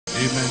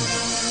Amen.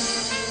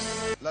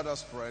 Let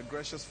us pray.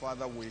 Gracious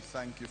Father, we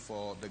thank you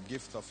for the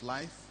gift of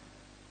life.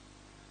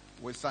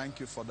 We thank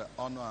you for the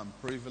honor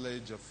and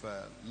privilege of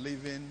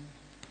living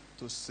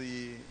to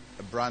see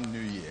a brand new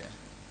year.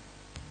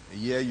 A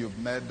year you've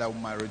made that we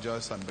might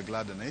rejoice and be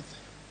glad in it.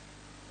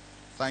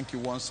 Thank you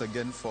once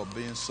again for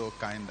being so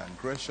kind and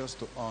gracious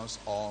to us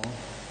all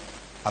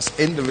as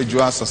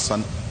individuals,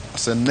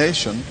 as a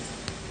nation,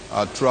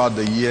 throughout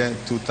the year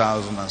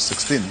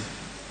 2016.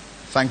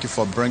 Thank you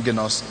for bringing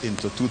us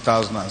into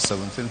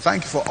 2017.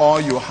 Thank you for all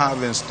you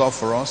have in store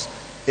for us,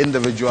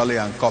 individually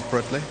and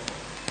corporately.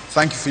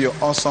 Thank you for your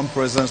awesome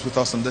presence with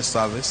us in this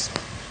service.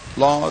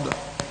 Lord,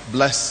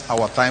 bless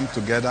our time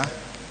together.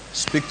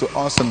 Speak to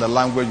us in the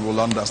language we'll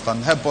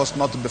understand. Help us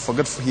not to be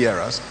forgetful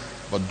hearers,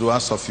 but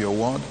doers of your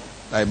word,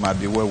 that it might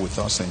be well with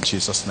us in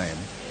Jesus' name.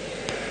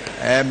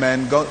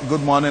 Amen.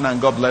 Good morning and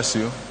God bless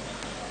you.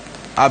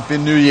 Happy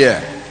New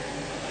Year.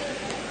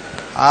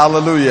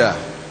 Hallelujah.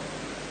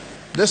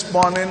 This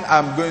morning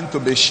I'm going to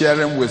be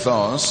sharing with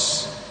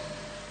us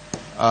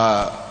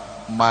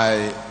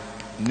my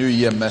New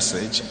Year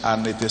message,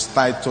 and it is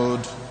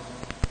titled,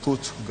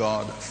 Put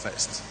God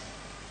First.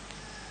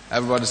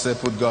 Everybody say,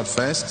 Put God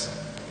First.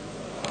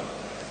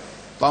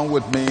 Turn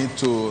with me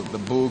to the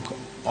book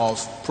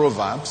of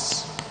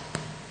Proverbs.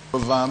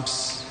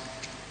 Proverbs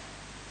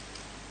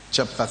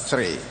chapter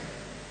 3.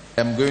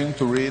 I'm going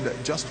to read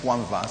just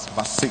one verse,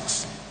 verse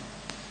 6.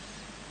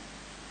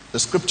 The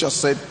scripture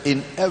said,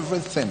 in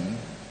everything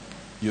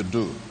you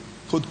do,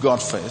 put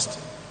God first,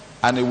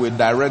 and He will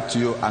direct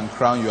you and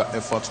crown your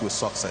efforts with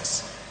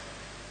success.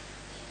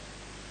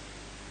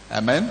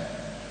 Amen?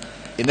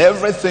 In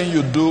everything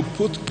you do,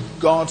 put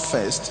God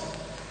first,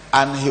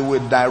 and He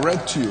will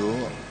direct you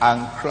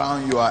and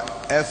crown your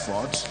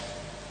efforts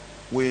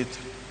with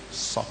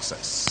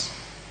success.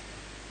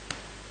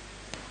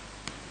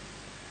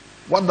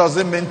 What does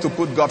it mean to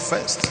put God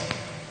first?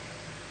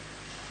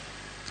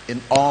 In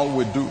all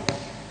we do.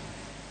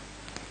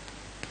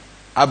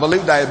 I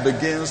believe that it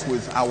begins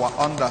with our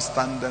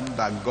understanding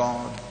that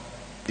God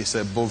is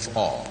above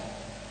all.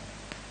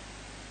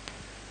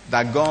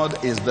 That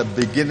God is the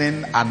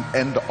beginning and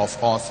end of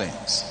all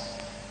things.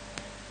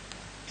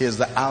 He is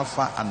the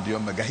Alpha and the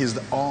Omega. He is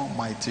the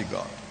Almighty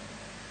God.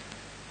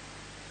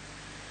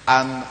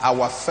 And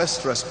our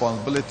first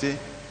responsibility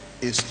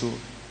is to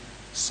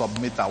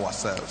submit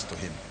ourselves to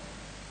Him.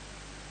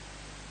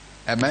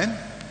 Amen?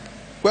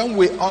 When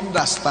we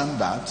understand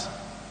that,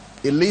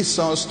 it leads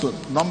us to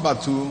number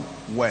 2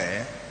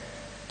 way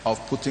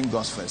of putting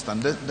God first.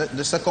 And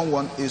the second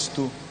one is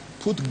to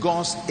put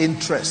God's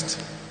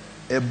interest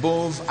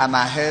above and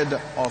ahead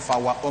of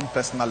our own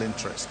personal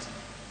interest.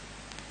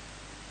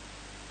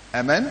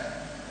 Amen?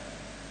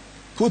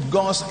 Put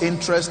God's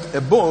interest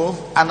above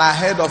and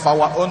ahead of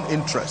our own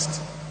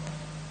interest.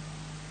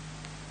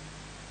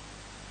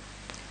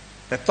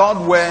 The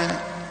third way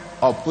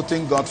of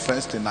putting God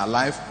first in our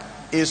life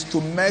is to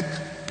make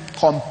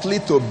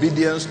complete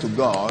obedience to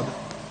God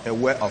a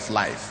way of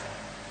life.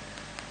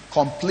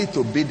 Complete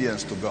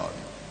obedience to God.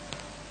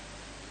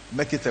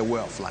 Make it a way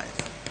of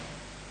life.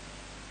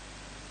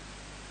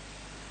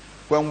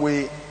 When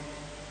we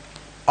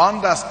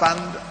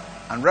understand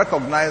and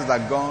recognize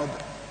that God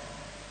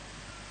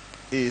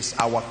is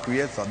our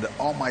Creator, the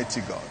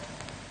Almighty God,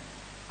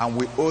 and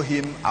we owe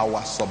Him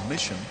our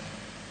submission,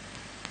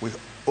 we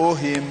owe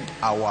Him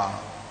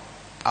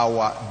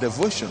our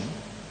devotion,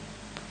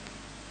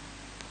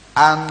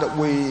 and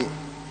we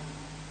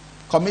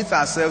commit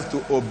ourselves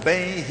to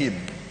obeying Him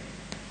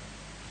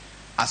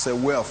as a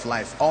way of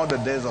life all the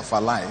days of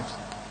our lives,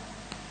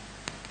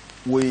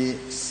 we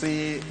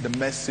see the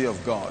mercy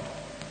of God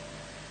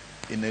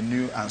in a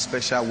new and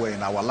special way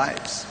in our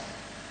lives.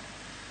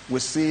 We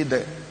see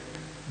the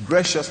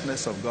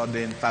graciousness of God,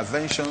 the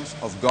interventions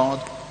of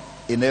God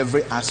in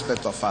every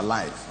aspect of our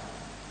life.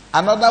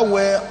 Another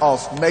way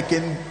of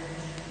making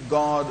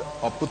God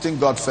or putting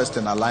God first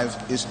in our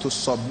life is to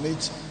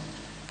submit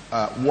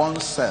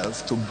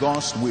oneself to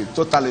God's will,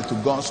 totally to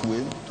God's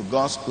will, to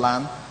God's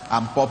plan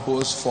and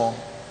purpose for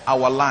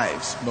our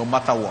lives, no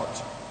matter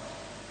what.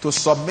 To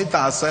submit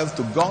ourselves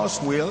to God's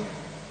will,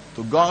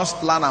 to God's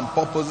plan and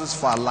purposes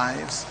for our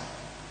lives,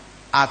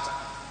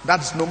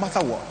 that's no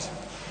matter what.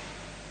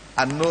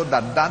 And know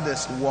that that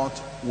is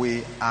what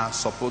we are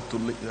supposed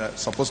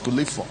to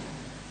live for.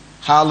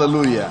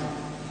 Hallelujah.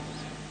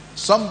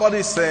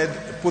 Somebody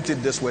put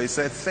it this way, he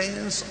said,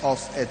 things of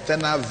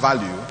eternal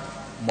value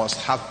must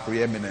have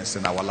preeminence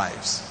in our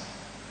lives.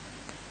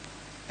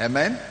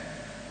 Amen?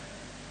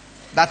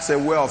 That's a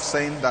way of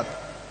saying that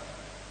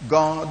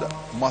God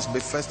must be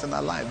first in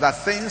our life. That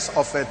things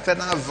of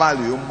eternal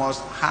value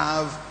must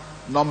have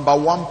number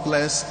 1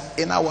 place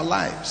in our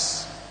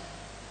lives.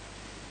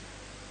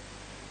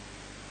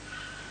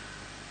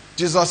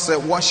 Jesus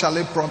said, what shall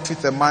it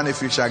profit a man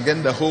if he shall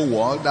gain the whole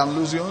world and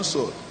lose your own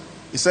soul?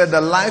 He said,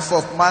 the life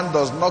of man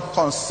does not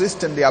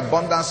consist in the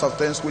abundance of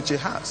things which he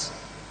has.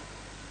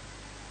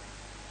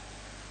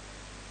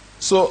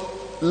 So,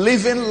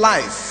 living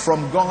life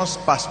from God's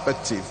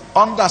perspective,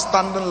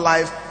 understanding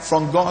life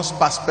from God's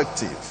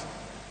perspective,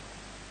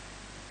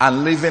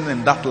 And living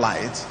in that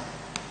light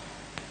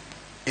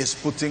is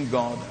putting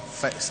God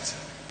first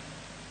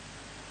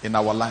in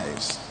our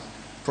lives.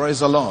 Praise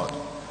the Lord.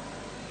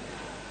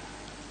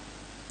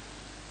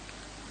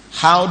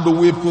 How do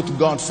we put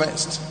God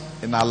first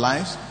in our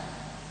lives?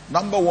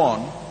 Number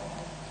one,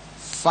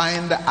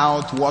 find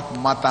out what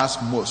matters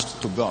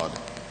most to God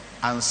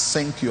and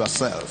sink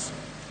yourself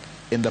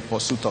in the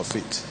pursuit of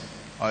it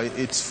or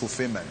its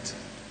fulfillment.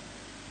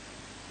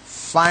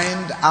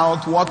 Find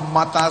out what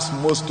matters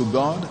most to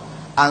God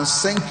and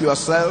sink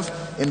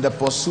yourself in the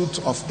pursuit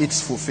of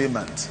its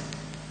fulfillment.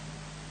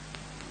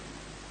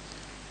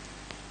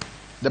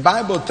 The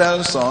Bible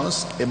tells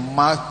us in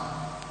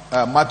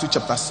Matthew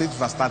chapter 6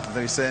 verse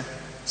 33, it says,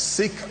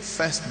 seek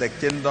first the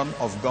kingdom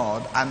of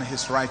God and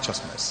his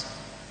righteousness,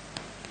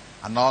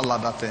 and all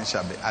other things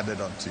shall be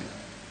added unto you.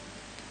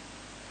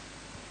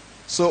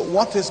 So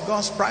what is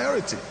God's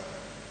priority?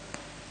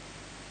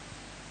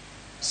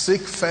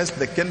 Seek first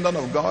the kingdom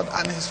of God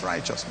and his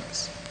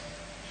righteousness,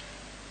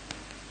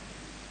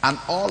 and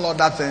all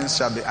other things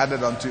shall be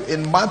added unto you.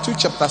 In Matthew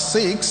chapter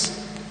 6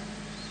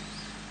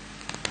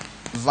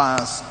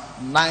 verse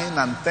 9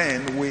 and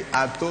 10, we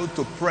are told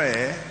to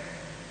pray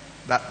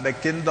that the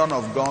kingdom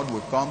of God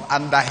will come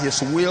and that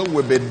his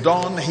will be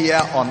done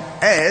here on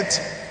earth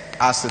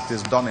as it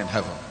is done in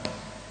heaven.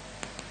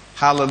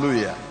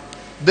 Hallelujah.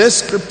 These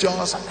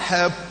scriptures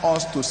help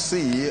us to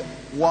see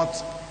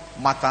what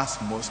matters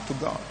most to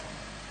God.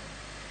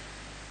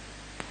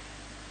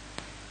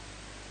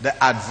 The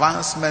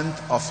advancement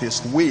of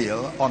his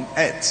will on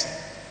earth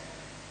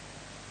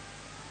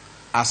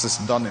as it's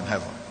done in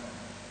heaven.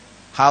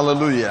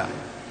 Hallelujah.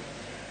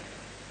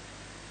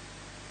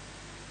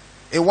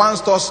 He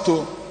wants us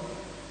to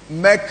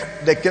make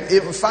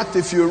in fact,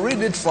 if you read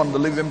it from the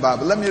Living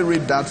Bible, let me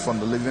read that from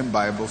the Living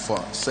Bible for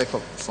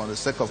the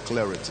sake of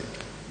clarity.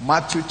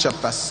 Matthew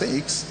chapter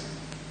 6.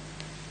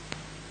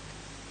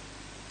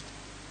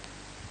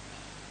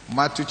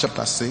 Matthew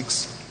chapter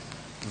 6,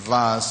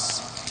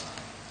 verse.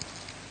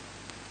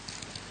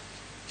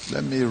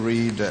 Let me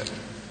read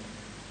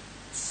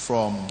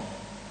from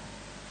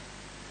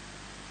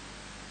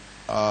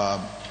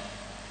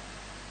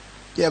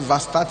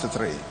verse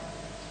 33.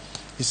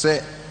 He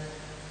said,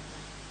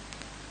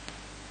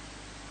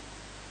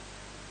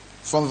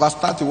 from verse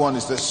 31, he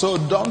says, so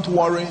don't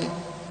worry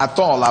at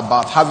all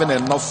about having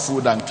enough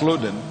food and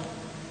clothing.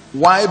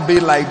 Why be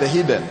like the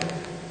heathen?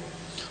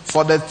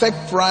 For they take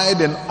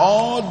pride in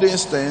all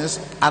these things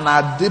and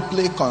are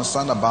deeply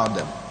concerned about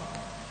them.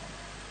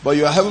 But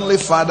your heavenly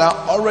Father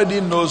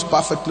already knows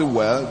perfectly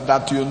well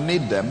that you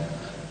need them,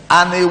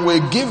 and he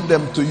will give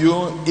them to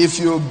you if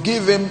you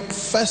give him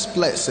first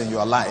place in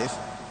your life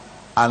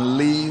and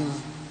live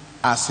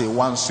as he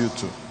wants you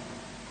to.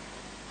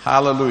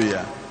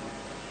 Hallelujah.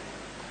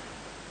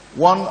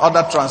 One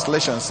other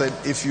translation said,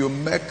 if you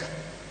make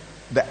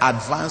the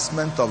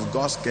advancement of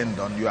God's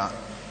kingdom your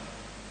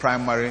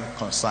primary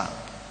concern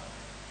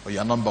or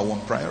your number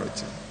one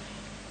priority.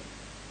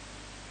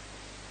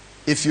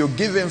 If you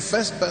give him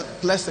first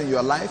place in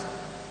your life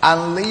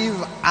and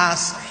live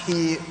as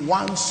he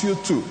wants you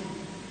to.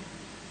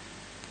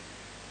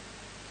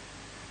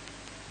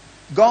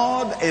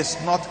 God is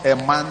not a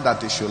man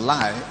that he should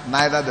lie,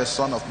 neither the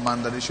Son of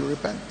Man that he should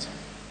repent.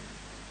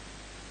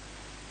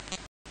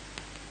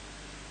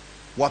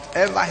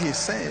 Whatever he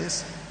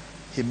says,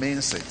 he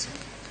means it.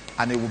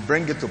 And he will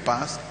bring it to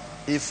pass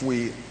if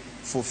we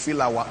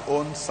fulfill our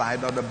own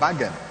side of the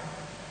bargain.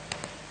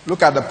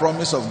 Look at the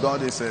promise of God.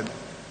 He said,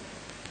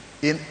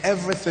 in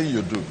everything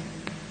you do,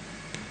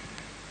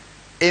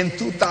 in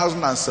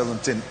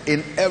 2017,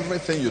 in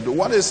everything you do.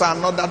 What is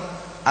another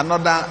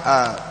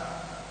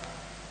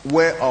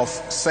way of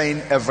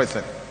saying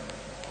everything?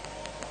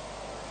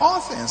 All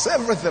things.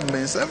 Everything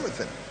means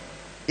everything.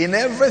 In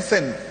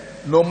everything,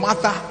 no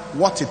matter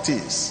what it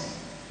is,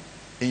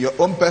 in your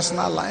own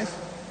personal life,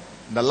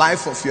 in the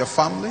life of your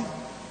family,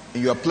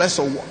 in your place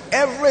of work,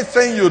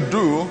 everything you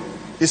do,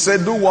 he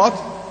said, do what?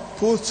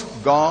 Put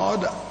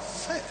God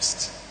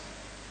first.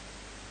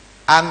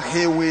 And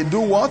he will do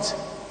what?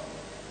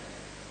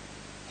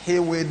 He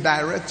will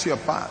direct your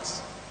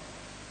path.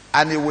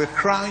 And he will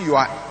crown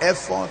your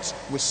efforts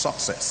with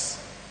success.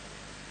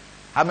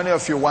 How many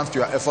of you want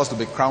your efforts to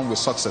be crowned with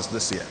success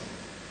this year?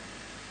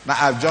 Now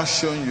I've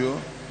just shown you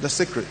the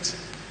secret.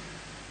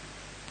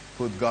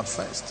 Put God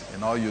first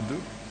in all you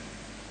do.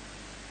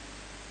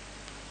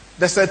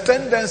 There's a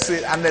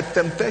tendency and a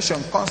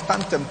temptation,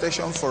 constant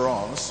temptation for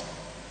us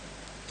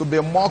to be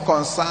more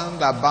concerned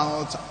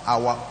about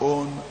our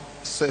own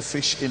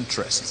selfish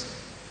interests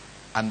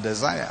and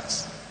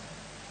desires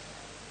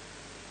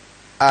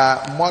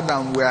more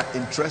than we are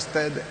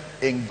interested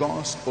in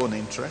God's own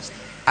interest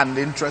and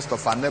the interest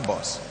of our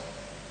neighbors.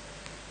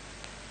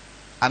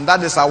 And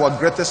that is our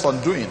greatest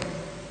undoing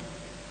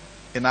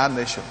in our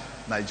nation,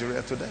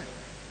 Nigeria today.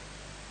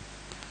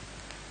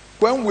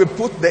 When we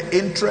put the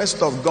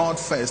interest of God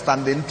first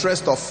and the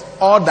interest of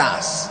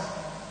others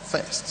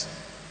first,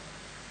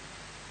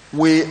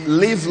 we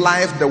live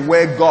life the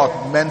way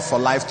God meant for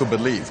life to be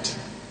lived.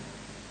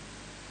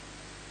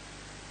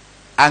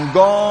 And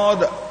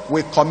God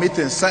will commit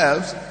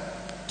himself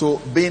to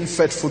being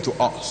faithful to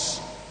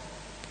us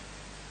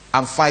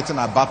and fighting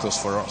our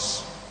battles for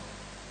us.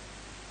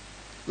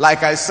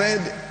 Like I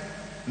said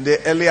in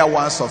the earlier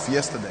ones of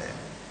yesterday,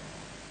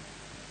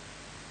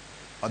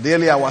 or the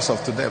earlier ones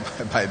of today,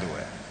 by the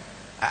way,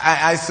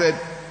 I said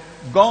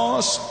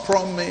God's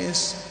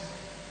promise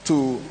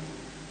to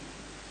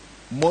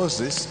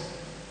Moses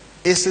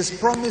is his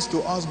promise to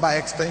us by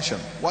extension.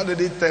 What did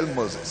he tell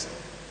Moses?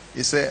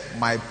 He said,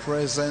 my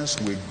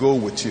presence will go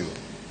with you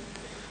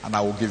and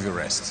I will give you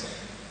rest.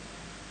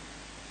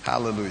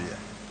 Hallelujah.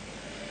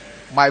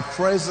 My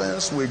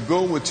presence will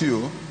go with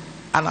you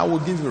and I will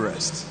give you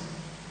rest.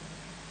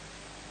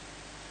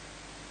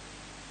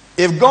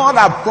 If God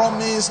had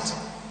promised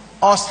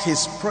us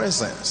his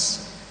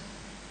presence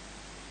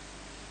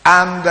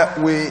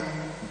and we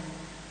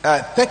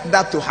take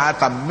that to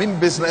heart and mean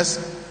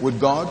business with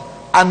God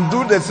and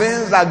do the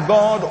things that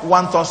God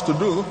wants us to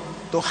do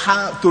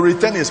to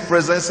retain his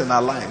presence in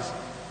our life,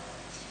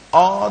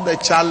 all the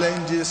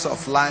challenges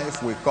of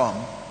life will come,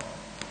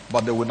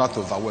 but they will not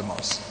overwhelm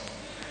us.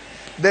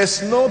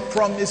 There's no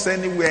promise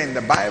anywhere in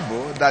the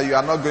Bible that you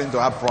are not going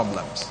to have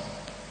problems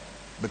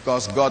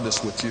because God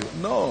is with you.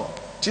 No.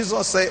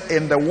 Jesus said,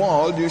 in the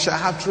world you shall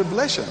have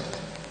tribulation.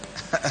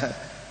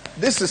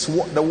 This is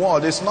what the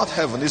world is, not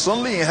heaven. It's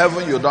only in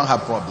heaven you don't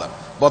have problems.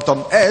 But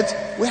on earth,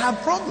 we have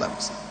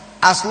problems.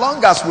 As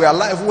long as we are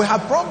alive, we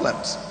have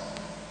problems.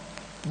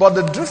 But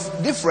the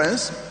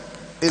difference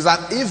is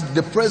that if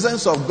the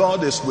presence of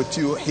God is with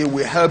you, he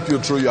will help you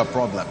through your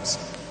problems.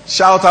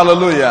 Shout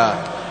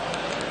hallelujah.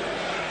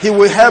 He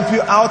will help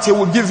you out. He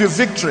will give you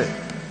victory.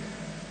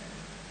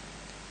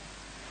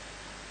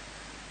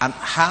 And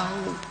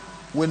how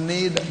we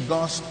need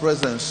God's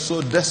presence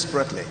so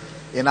desperately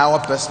in our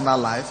personal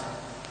life,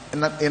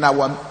 in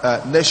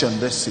our nation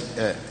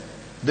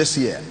this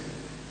year.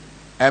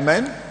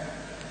 Amen.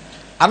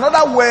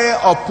 Another way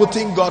of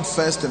putting God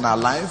first in our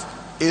life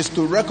is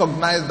to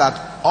recognize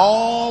that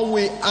all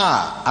we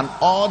are and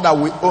all that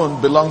we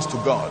own belongs to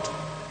God.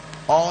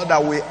 All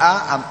that we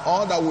are and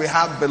all that we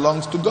have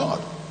belongs to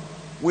God.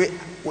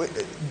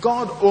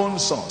 God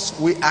owns us.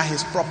 We are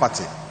his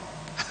property.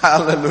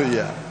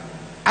 Hallelujah.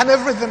 And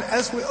everything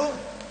else we own.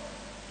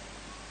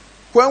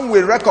 When we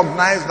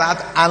recognize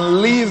that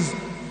and live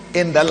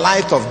in the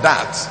light of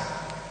that,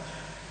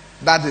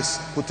 that is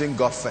putting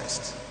God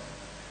first.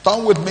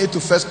 Turn with me to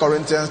 1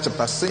 Corinthians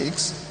chapter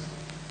 6.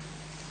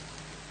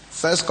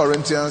 1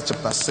 Corinthians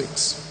chapter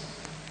 6.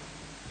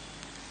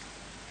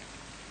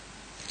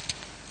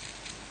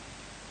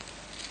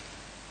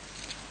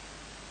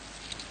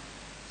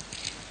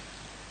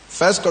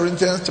 First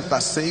Corinthians chapter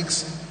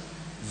 6,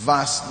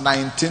 verse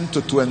 19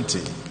 to 20.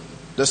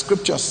 The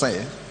scripture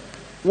says,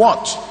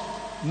 what?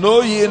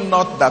 Know ye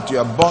not that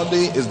your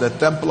body is the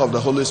temple of the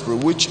Holy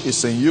Spirit, which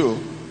is in you,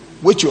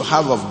 which you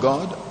have of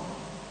God,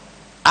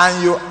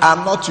 and you are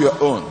not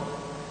your own?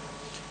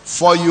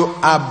 For you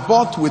are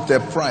bought with a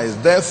price.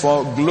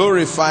 Therefore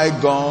glorify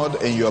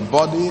God in your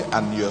body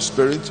and your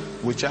spirit,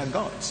 which are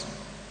God's.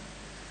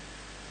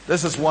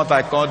 This is what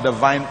I call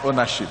divine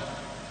ownership.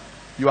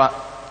 You are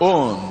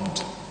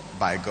owned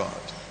by God,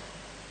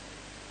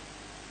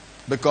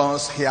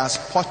 because he has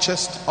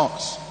purchased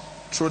us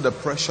through the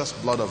precious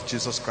blood of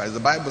Jesus Christ. The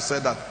Bible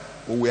said that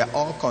we are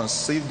all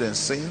conceived in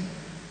sin,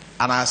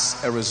 and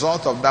as a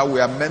result of that we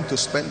are meant to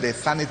spend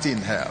eternity in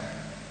hell.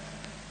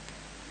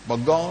 But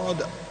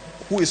God,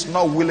 who is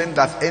not willing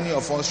that any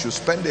of us should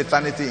spend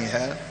eternity in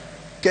hell,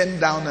 came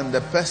down in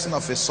the person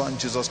of his son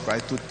Jesus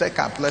Christ to take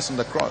our place on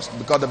the cross,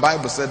 because the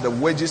Bible said the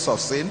wages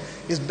of sin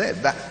is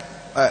death,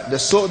 that the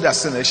soul that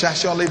sinneth shall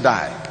surely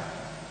die.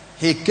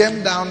 He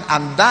came down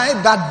and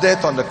died that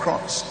death on the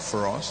cross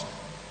for us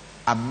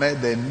and made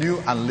a new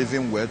and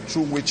living way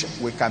through which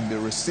we can be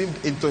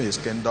received into his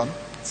kingdom,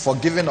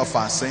 forgiven of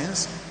our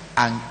sins,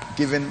 and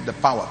given the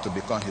power to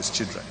become his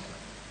children.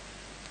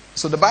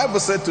 So the Bible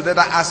said today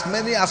that as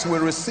many as will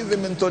receive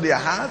him into their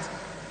heart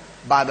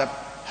by the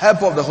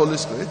help of the Holy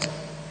Spirit,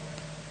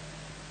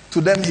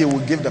 to them he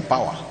will give the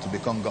power to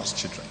become God's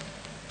children.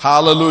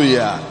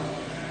 Hallelujah.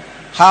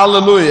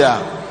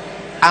 Hallelujah.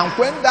 And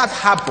when that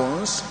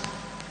happens,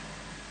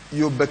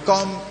 you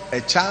become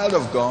a child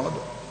of God.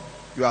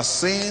 Your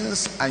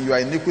sins and your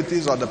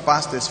iniquities of the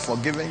past is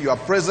forgiven. Your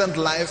present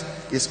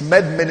life is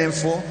made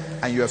meaningful,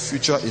 and your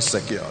future is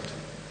secured.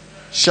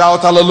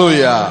 Shout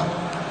hallelujah.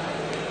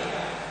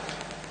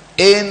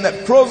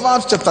 In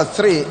Proverbs chapter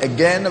 3,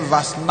 again,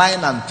 verse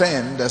 9 and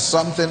 10, there's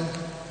something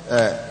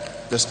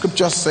the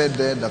scripture said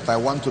there that I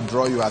want to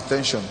draw your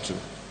attention to.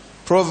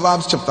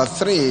 Proverbs chapter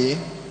 3,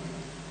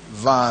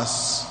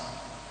 verse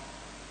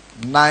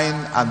 9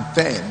 and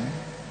 10,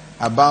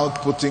 about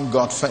putting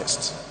God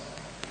first.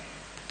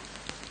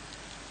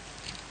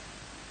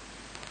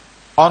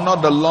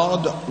 Honor the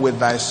Lord with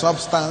thy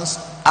substance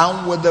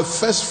and with the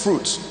first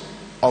fruits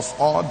of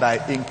all thy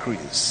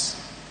increase.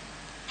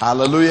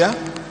 Hallelujah.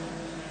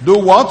 Do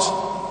what?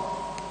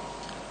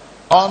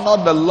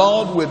 Honor the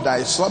Lord with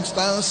thy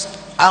substance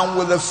and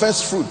with the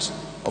first fruits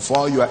of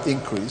all your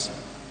increase.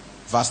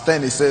 Verse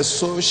 10, it says,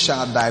 so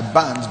shall thy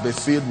barns be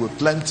filled with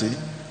plenty,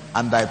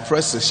 and thy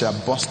presses shall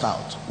burst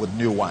out with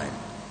new wine.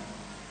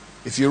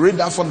 If you read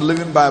that from the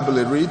Living Bible,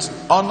 it reads,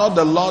 honor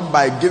the Lord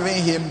by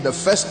giving him the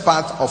first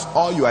part of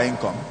all your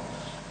income,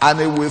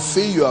 and it will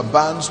fill your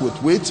barns with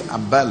wheat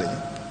and barley,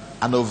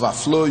 and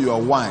overflow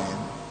your wine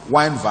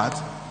vat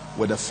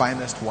with the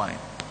finest wine.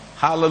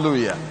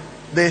 Hallelujah.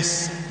 The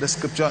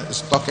scripture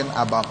is talking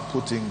about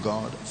putting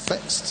God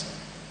first.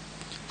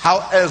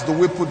 How else do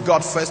we put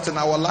God first in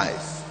our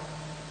life?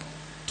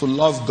 To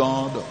love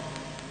God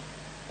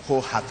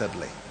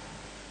wholeheartedly.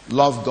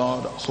 Love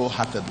God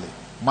wholeheartedly.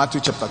 Matthew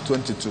chapter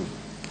 22.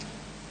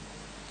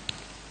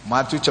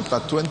 Matthew chapter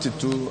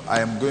 22,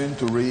 I am going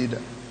to read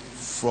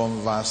from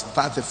verse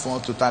 34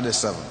 to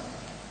 37.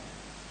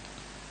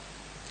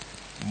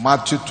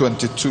 Matthew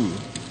 22.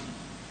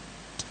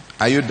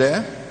 Are you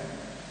there?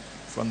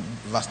 From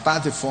verse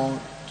 34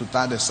 to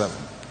 37.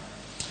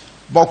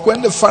 But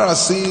when the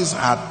Pharisees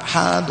had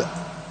heard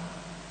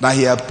that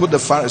he had put the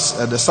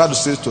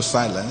Sadducees to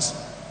silence,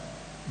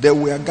 they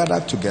were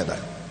gathered together.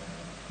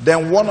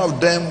 Then one of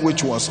them,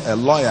 which was a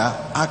lawyer,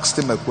 asked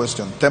him a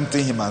question,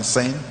 tempting him and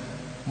saying,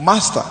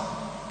 Master,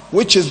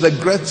 which is the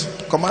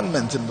great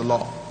commandment in the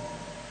law?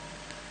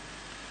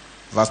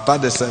 Verse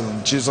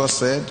 37, Jesus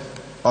said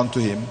unto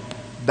him,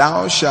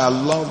 thou shalt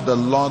love the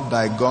Lord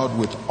thy God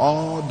with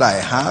all thy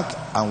heart,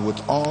 and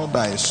with all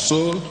thy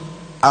soul,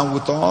 and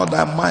with all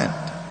thy mind.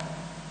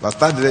 Verse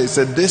 38, he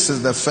said, this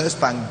is the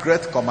first and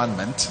great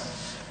commandment,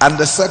 and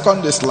the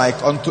second is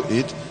like unto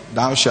it,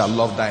 thou shalt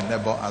love thy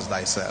neighbor as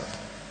thyself.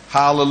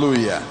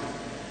 Hallelujah.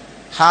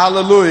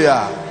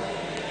 Hallelujah.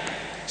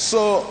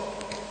 So,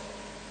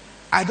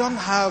 I don't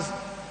have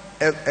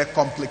a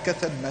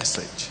complicated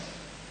message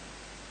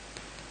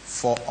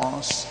for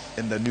us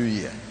in the new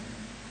year.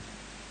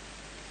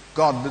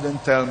 God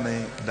didn't tell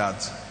me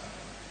that,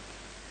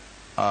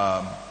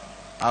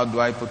 how do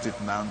I put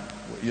it now?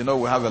 You know,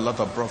 we have a lot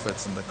of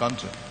prophets in the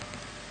country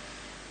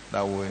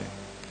that we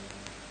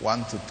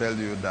want to tell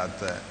you that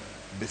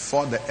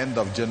before the end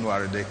of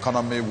January, the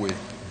economy will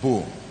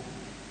boom.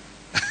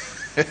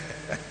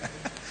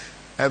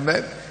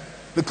 Amen?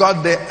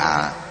 Because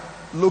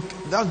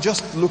they're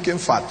just looking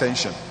for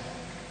attention.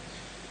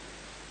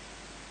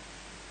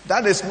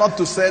 That is not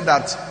to say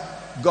that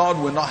God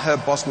will not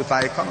help us with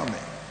our economy.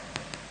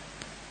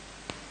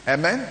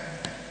 Amen?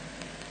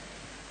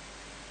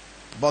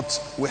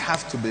 But we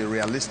have to be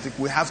realistic.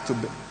 We have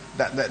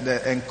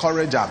to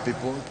encourage our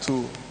people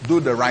to do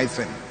the right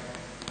thing,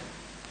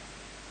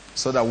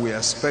 so that we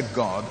expect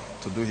God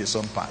to do his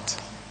own part.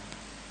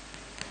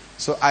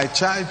 So I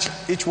charge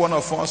each one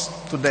of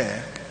us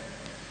today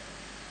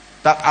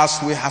that as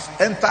we have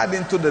entered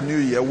into the new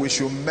year, we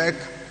should make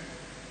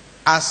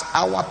as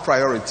our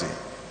priority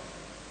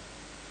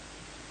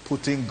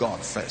putting God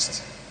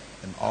first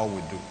in all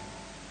we do.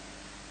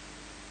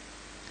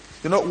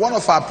 You know, one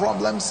of our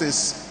problems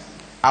is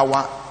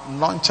our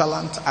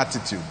nonchalant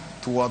attitude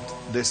toward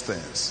these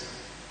things.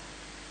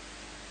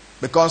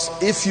 Because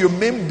if you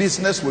mean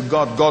business with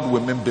God, God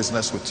will mean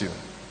business with you.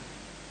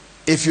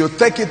 If you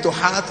take it to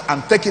heart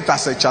and take it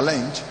as a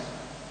challenge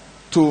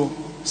to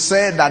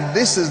say that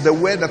this is the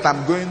way that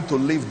I'm going to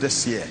live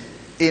this year,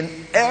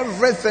 in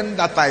everything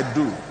that I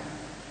do,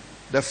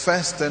 the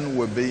first thing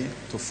will be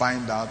to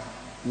find out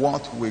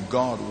what will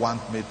God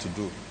want me to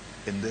do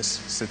in this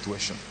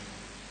situation.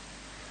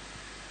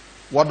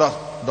 What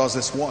does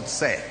his word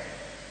say?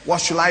 What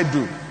should I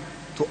do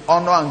to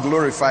honor and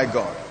glorify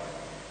God?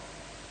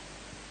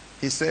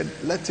 He said,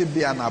 let it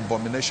be an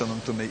abomination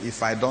unto me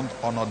if I don't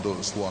honor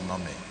those who honor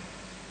me.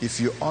 If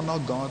you honor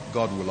God,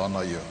 God will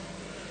honor you.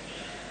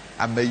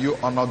 And may you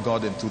honor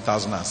God in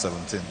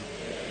 2017,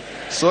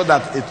 so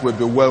that it will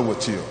be well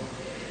with you.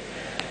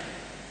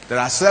 There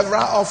are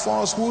several of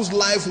us whose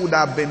life would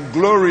have been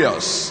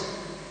glorious,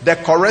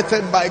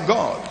 decorated by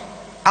God,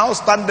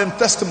 outstanding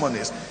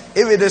testimonies,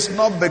 if it is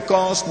not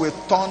because we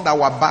turned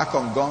our back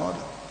on God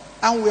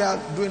and we are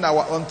doing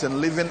our own thing,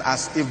 living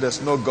as if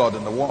there's no God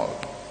in the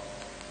world,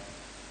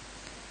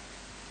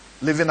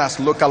 living as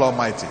local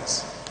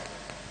almighties.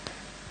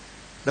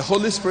 The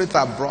Holy Spirit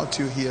has brought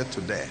you here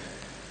today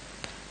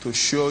to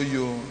show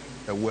you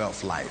a way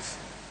of life.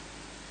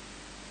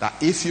 That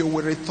if you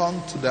will return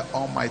to the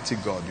Almighty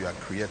God, your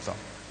Creator,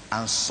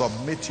 and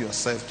submit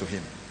yourself to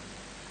Him,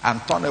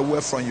 and turn away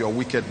from your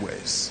wicked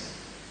ways,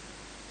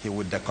 He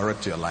will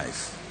decorate your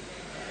life.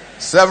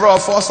 Several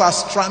of us are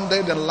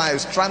stranded in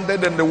life,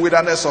 stranded in the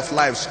wilderness of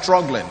life,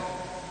 struggling.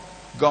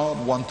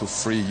 God wants to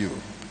free you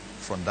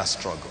from that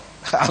struggle.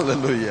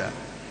 Hallelujah.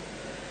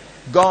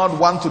 God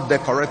wants to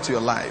decorate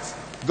your life.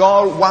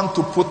 God wants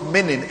to put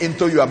meaning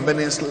into your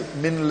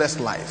meaningless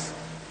life.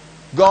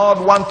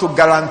 God wants to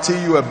guarantee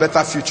you a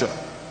better future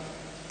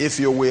if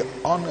you will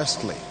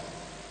honestly,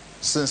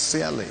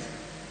 sincerely,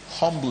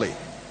 humbly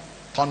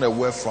turn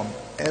away from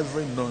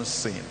every known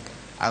sin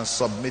and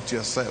submit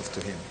yourself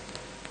to Him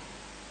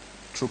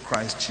through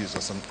Christ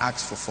Jesus and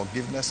ask for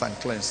forgiveness and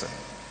cleansing.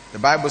 The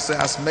Bible says,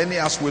 as many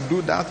as will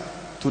do that,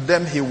 to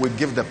them He will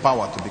give the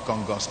power to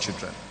become God's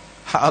children.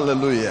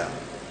 Hallelujah.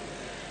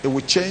 He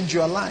will change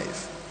your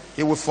life.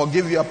 He will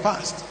forgive your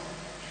past.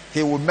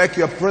 He will make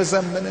your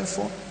present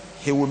meaningful.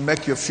 He will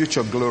make your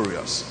future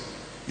glorious.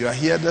 You are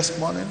here this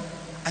morning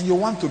and you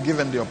want to give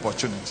him the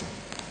opportunity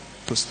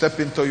to step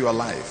into your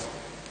life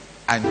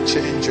and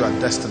change your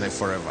destiny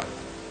forever.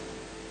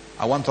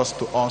 I want us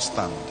to all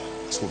stand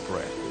as we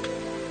pray.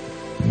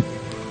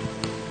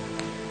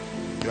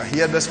 You are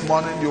here this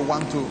morning, you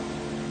want to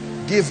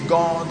give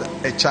God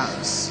a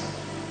chance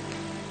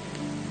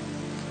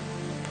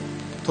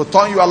to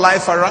turn your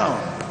life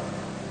around,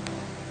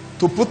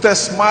 to put a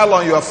smile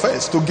on your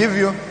face, to give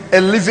you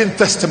a living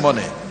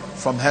testimony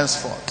from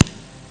henceforth.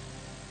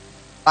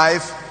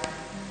 Life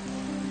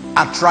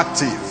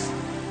attractive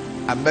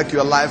and make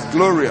your life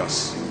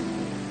glorious.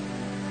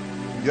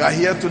 You are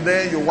here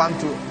today, you want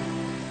to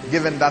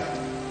give him that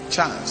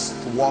chance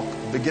to walk,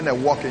 begin a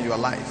walk in your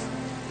life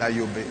that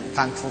you'll be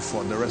thankful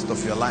for the rest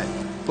of your life.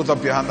 Put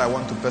up your hand. I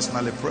want to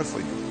personally pray for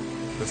you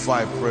before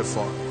I pray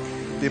for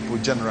people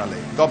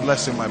generally. God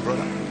bless you, my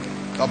brother.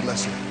 God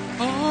bless you.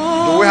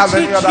 Do we have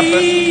any other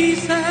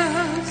person?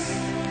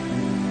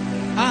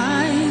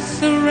 I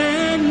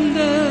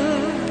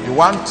surrender. You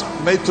want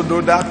me to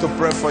do that, to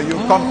pray for you?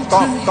 Come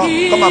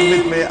and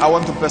meet me. I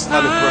want to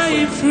personally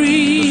pray for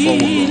you before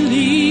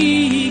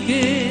we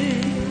go.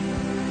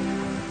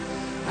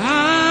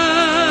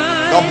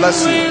 God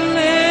bless you.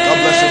 God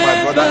bless you, my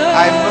brother.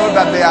 I know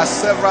that there are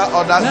several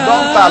others.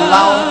 Don't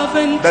allow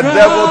the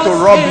devil to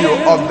rob you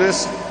of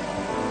this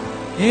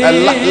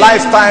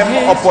lifetime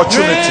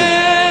opportunity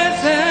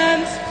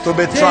to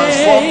be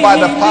transformed by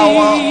the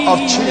power of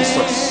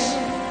Jesus.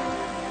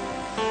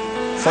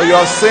 For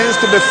your sins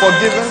to be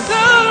forgiven,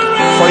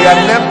 for your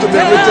name to be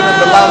written in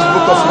the Lamb's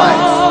Book of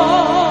Life.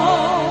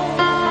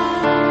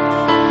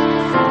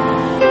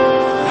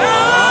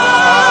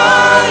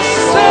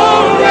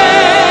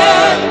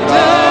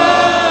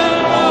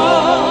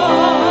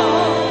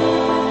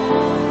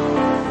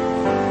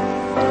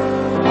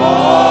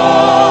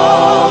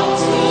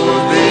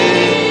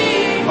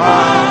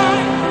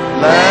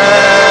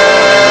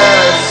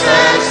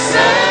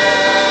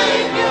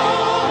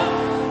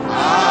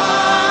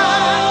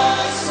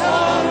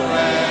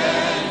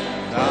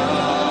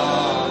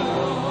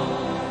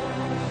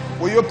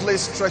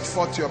 Please stretch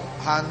forth your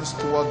hands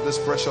toward these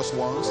precious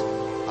ones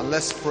and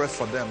let's pray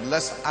for them.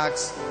 Let's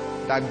ask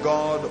that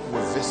God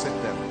will visit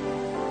them,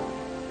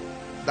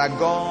 that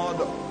God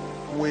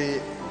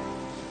will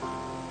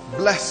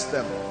bless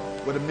them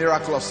with the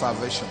miracle of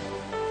salvation.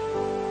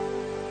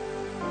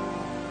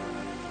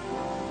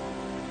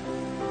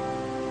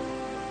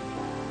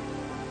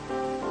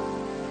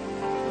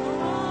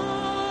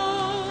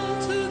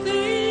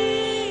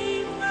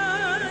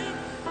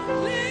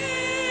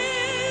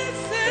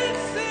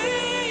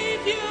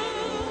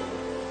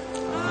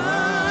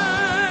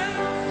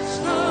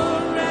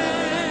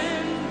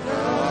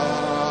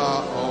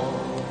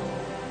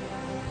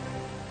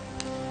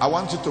 I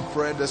want you to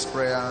pray this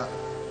prayer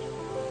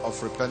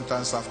of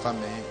repentance after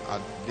me, our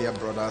dear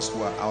brothers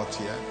who are out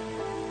here,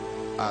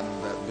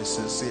 and be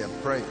sincere.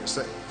 Pray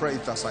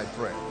it as I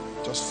pray.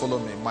 Just follow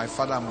me. My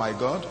Father and my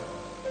God.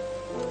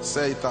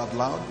 Say it out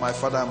loud. My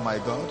Father and my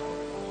God,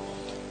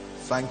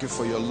 thank you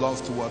for your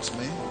love towards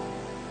me.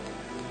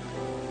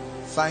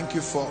 Thank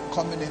you for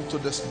coming into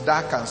this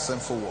dark and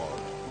sinful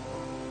world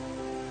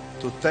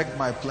to take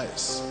my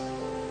place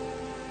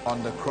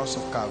on the cross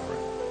of Calvary,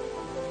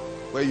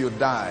 where you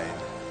died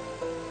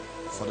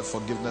for the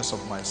forgiveness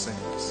of my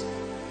sins.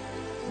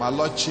 My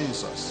Lord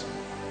Jesus,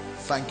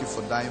 thank you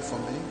for dying for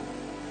me.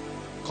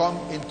 Come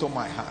into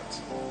my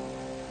heart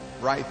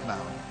right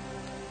now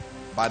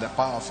by the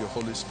power of your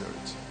Holy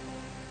Spirit.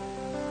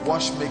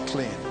 Wash me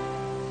clean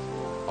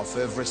of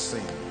every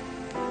sin.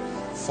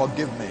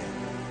 Forgive me.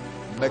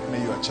 Make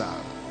me your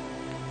child.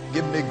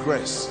 Give me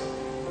grace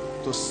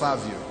to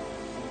serve you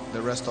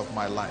the rest of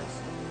my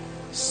life.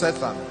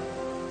 Satan,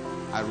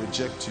 I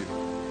reject you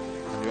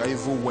and your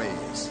evil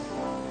ways.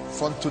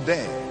 From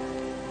today,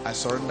 I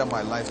surrender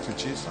my life to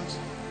Jesus,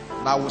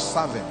 and I will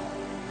serve him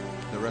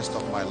the rest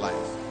of my life.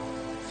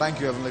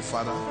 Thank you, Heavenly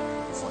Father,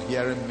 for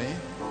hearing me,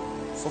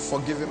 for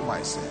forgiving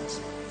my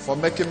sins, for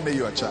making me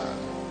your child.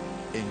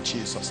 In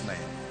Jesus' name.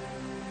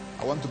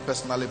 I want to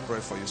personally pray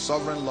for you.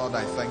 Sovereign Lord,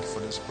 I thank you for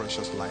these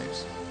precious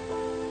lives.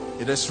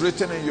 It is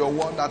written in your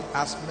word that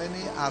as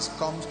many as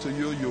comes to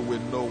you, you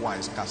will no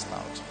wise cast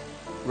out.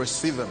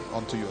 Receive them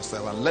unto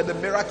yourself, and let the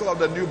miracle of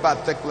the new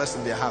birth take place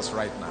in their hearts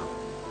right now.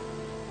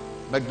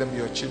 Make them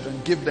your children.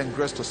 Give them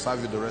grace to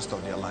serve you the rest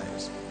of their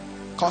lives.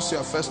 Cause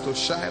your face to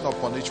shine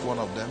upon each one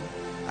of them.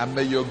 And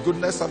may your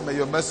goodness and may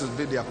your mercy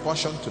be their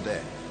portion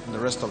today and the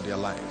rest of their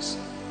lives.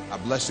 I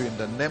bless you in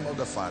the name of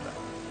the Father,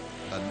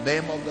 the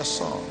name of the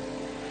Son,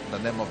 the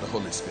name of the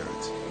Holy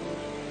Spirit.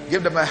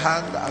 Give them a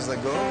hand as they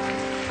go.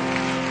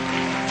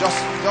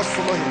 Just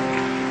follow him.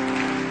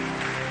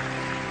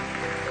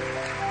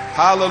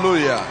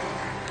 Hallelujah.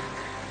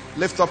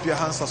 Lift up your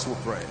hands as we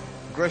pray.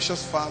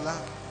 Gracious Father,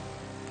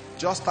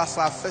 just as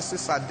our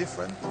faces are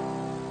different,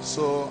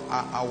 so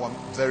are our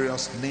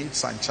various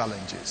needs and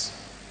challenges.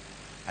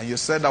 And you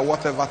said that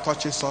whatever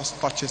touches us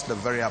touches the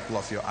very apple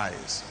of your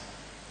eyes.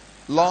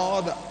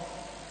 Lord,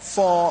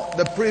 for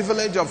the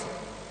privilege of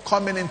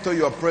coming into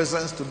your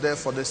presence today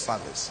for this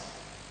service,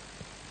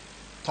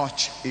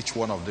 touch each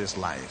one of these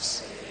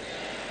lives.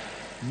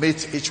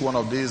 Meet each one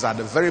of these at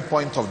the very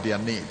point of their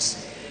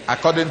needs,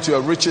 according to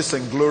your riches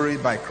and glory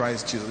by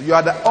Christ Jesus. You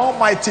are the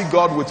Almighty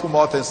God with whom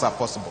all things are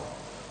possible.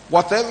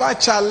 Whatever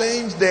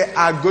challenge they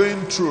are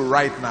going through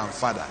right now,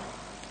 Father,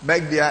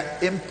 make their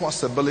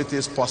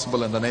impossibilities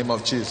possible in the name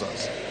of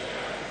Jesus.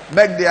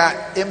 Make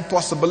their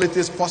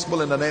impossibilities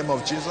possible in the name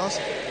of Jesus.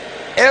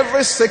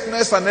 Every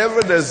sickness and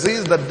every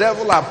disease the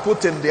devil has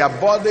put in their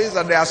bodies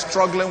and they are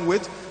struggling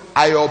with,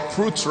 I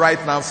uproot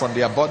right now from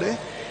their body.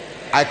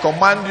 I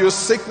command you,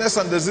 sickness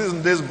and disease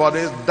in these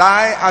bodies,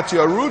 die at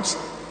your roots,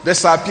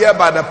 disappear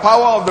by the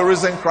power of the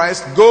risen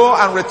Christ, go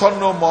and return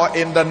no more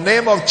in the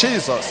name of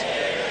Jesus.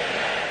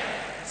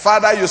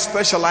 Father, you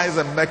specialize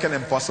in making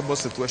impossible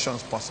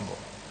situations possible.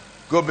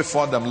 Go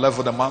before them,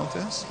 level the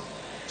mountains,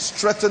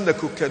 straighten the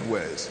crooked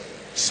ways,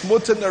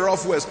 smoothen the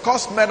rough ways,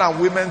 cause men and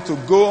women to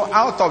go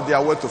out of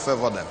their way to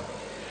favor them.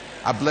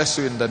 I bless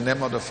you in the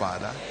name of the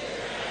Father,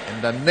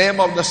 in the name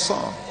of the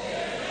Son,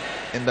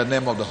 in the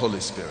name of the Holy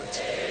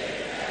Spirit.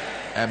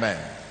 Amen.